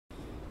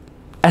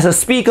As a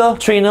speaker,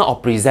 trainer or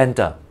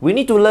presenter, we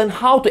need to learn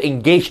how to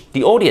engage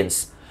the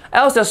audience,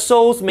 else their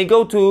souls may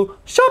go to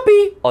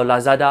Shopee or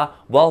Lazada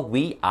while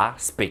we are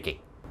speaking.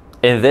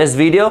 In this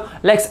video,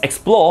 let's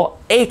explore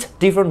 8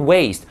 different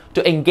ways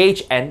to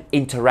engage and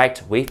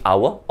interact with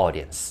our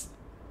audience.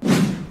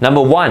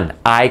 Number 1.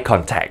 Eye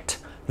contact.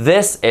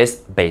 This is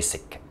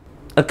basic.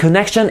 A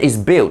connection is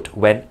built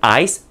when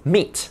eyes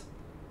meet.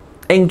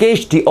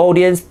 Engage the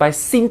audience by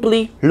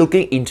simply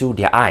looking into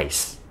their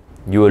eyes.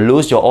 You will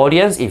lose your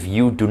audience if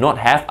you do not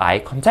have eye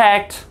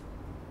contact.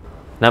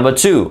 Number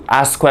 2.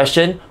 Ask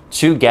questions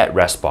to get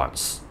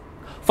response.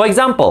 For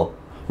example,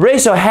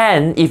 raise your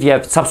hand if you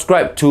have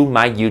subscribed to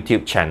my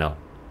YouTube channel.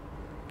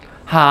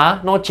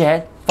 Not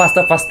yet.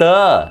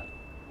 Faster.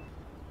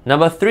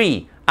 Number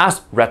 3.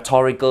 Ask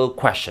rhetorical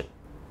question.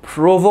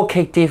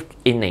 Provocative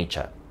in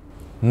nature.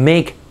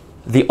 Make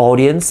the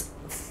audience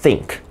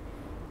think.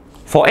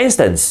 For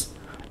instance,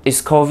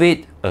 is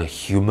COVID a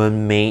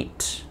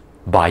human-made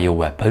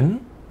bioweapon?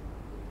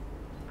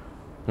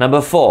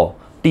 Number 4.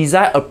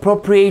 Design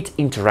appropriate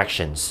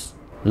interactions,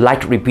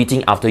 like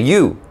repeating after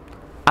you,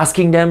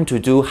 asking them to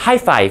do high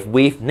five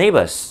with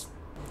neighbors,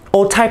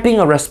 or typing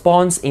a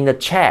response in the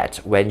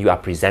chat when you are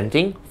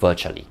presenting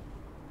virtually.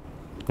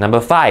 Number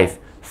 5.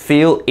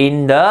 Fill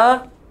in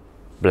the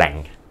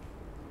blank.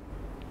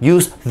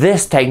 Use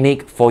this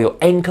technique for your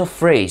anchor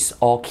phrase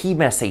or key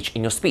message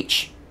in your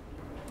speech.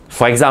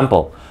 For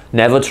example,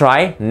 never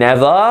try,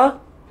 never.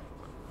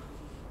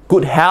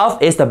 Good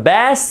health is the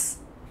best.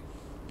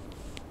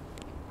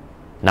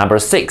 Number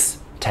 6.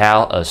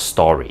 Tell a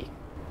story.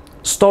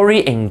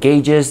 Story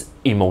engages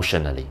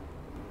emotionally.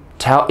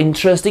 Tell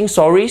interesting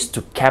stories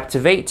to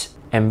captivate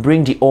and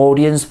bring the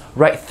audience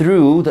right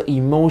through the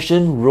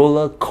emotion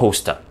roller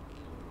coaster.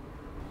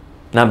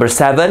 Number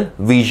 7.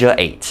 Visual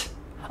aid.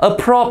 A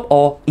prop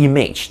or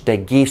image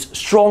that gives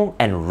strong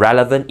and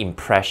relevant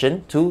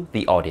impression to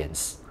the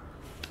audience.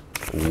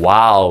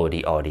 Wow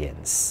the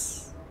audience.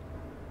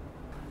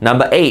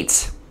 Number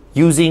 8.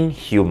 Using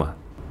humor.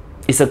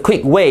 It's a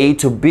quick way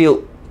to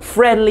build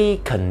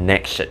friendly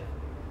connection.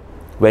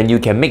 When you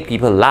can make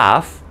people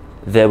laugh,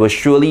 they will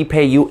surely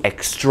pay you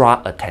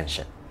extra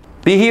attention.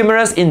 Be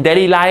humorous in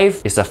daily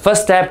life is the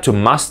first step to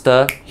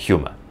master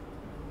humor.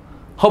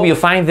 Hope you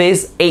find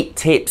these 8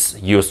 tips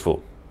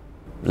useful.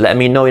 Let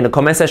me know in the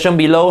comment section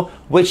below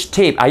which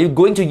tip are you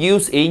going to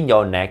use in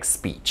your next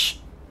speech.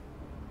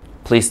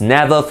 Please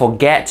never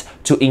forget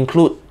to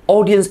include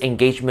audience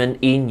engagement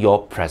in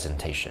your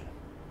presentation.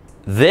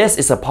 This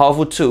is a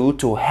powerful tool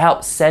to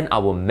help send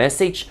our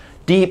message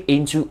deep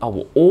into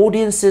our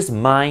audience's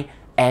mind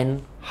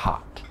and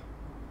heart.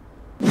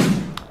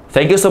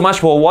 Thank you so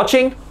much for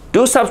watching.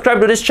 Do subscribe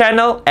to this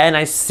channel and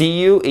I see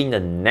you in the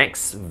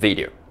next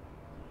video.